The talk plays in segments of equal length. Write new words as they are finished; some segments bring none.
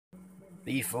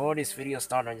Before this video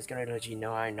starts, I'm just gonna let you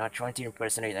know I'm not trying to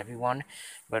impersonate everyone,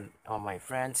 but all my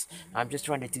friends. I'm just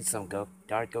trying to do some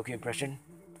Dark Goku impression.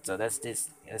 So let's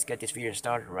get this video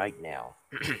started right now.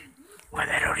 Well,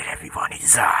 hello there everyone, it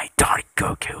is I, Dark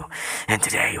Goku, and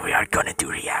today we are gonna do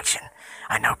reaction.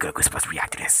 I know Goku's supposed to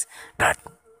react to this, but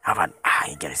how about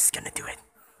I guess gonna do it?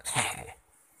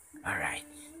 Alright,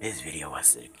 this video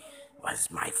was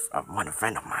my one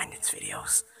friend of mine's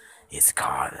videos. It's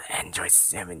called Android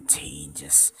 17.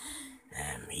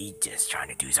 He just trying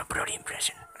to do some Brody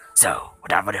impression. So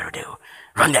without further ado,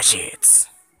 run that shits.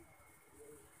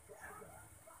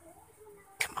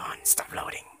 Come on, stop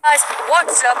loading. Guys,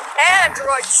 what's up?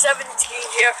 Android 17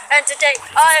 here, and today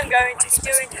I am going to be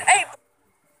doing a...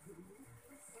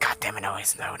 God damn it,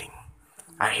 always loading.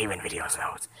 I hate when videos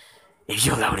load. If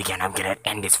you load again, I'm gonna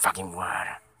end this fucking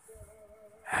word.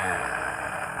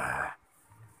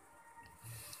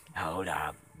 Hold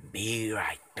up, be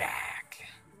right back.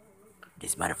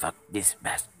 This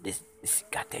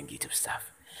goddamn YouTube stuff.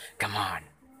 Come on,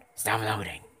 stop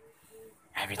loading.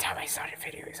 Every time I start a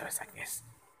video, it's always like this.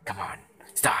 Come on,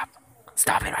 stop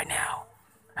it right now.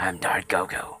 I'm Dark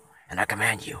Goku, and I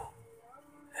command you.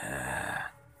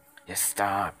 Just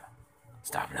stop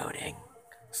loading.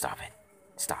 Stop it.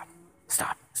 Stop.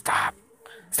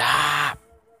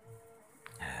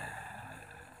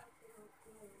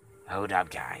 Hold up,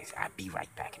 guys. I'll be right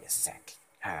back in a sec.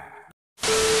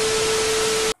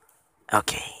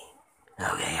 Okay,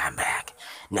 I'm back.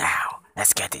 Now,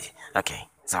 let's get it. Okay,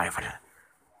 sorry for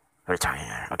the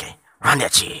time. Okay, run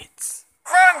that shit.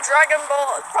 From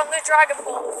the Dragon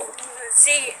Ball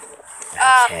Z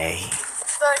Okay.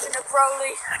 version of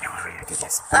Broly. I know we're gonna do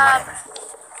this, but whatever.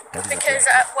 Because,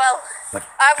 But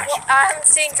I haven't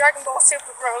seen Dragon Ball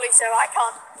Super Broly, so I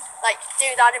can't, do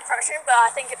that impression, but I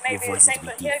think it may be the same,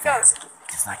 but here it goes.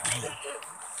 Just like me.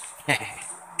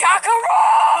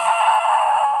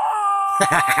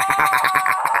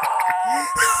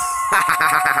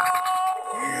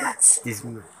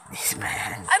 this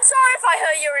man. I'm sorry if I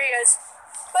hurt your ears,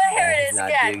 but here it is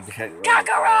again.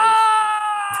 Kakarot!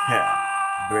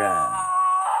 Bruh.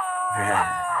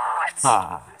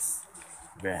 Pause.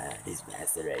 Bruh, this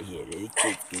bastard right here. Really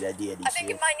takes good idea. I think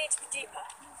it might need to be deeper.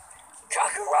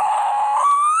 Kakarot!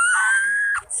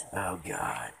 Oh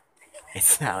god. It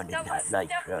sounded not like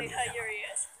definitely Broly. hurt your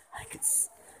ears.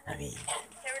 I mean,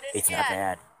 Here it is it's again. not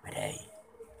bad, but hey,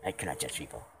 I cannot judge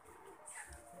people.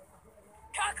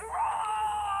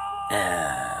 Kakarot!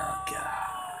 Oh god.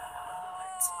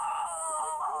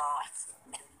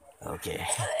 Okay,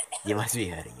 you must be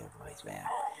hurting your voice, man.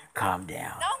 Calm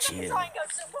down, Now I'm chill. gonna try and go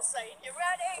Super Saiyan. You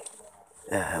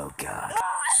ready? Oh god.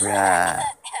 Bruh,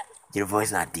 your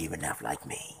voice not deep enough like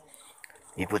me.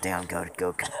 People think I'm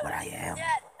Goku, but I am.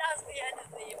 Yeah, that's the end of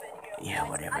the video. Yeah,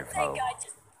 whatever, I bro. think I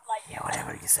just, Yeah,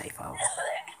 whatever you say, folks.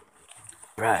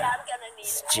 Yeah, Bruh, I'm gonna need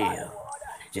just a lot chill. of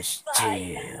water. Just Bye.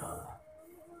 chill.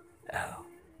 Oh,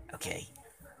 okay.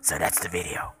 So that's the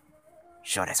video.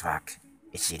 Short as fuck.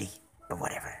 It's shitty, but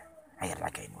whatever. I gotta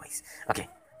like it anyways. Okay,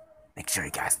 make sure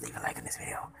you guys leave a like on this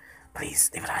video.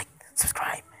 Please leave a like,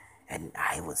 subscribe, and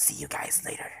I will see you guys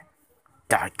later.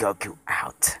 Dark Goku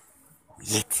out.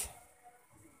 Yeet.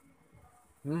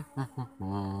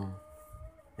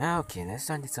 Okay, let's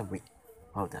start this some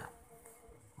hold up.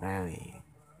 Wait.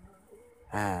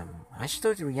 I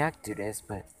should react to this,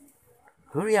 but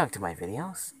who react to my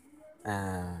videos?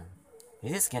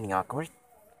 It is getting awkward.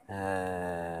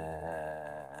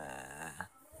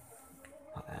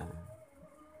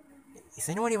 Is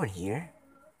anyone even here?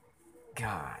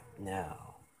 God, no.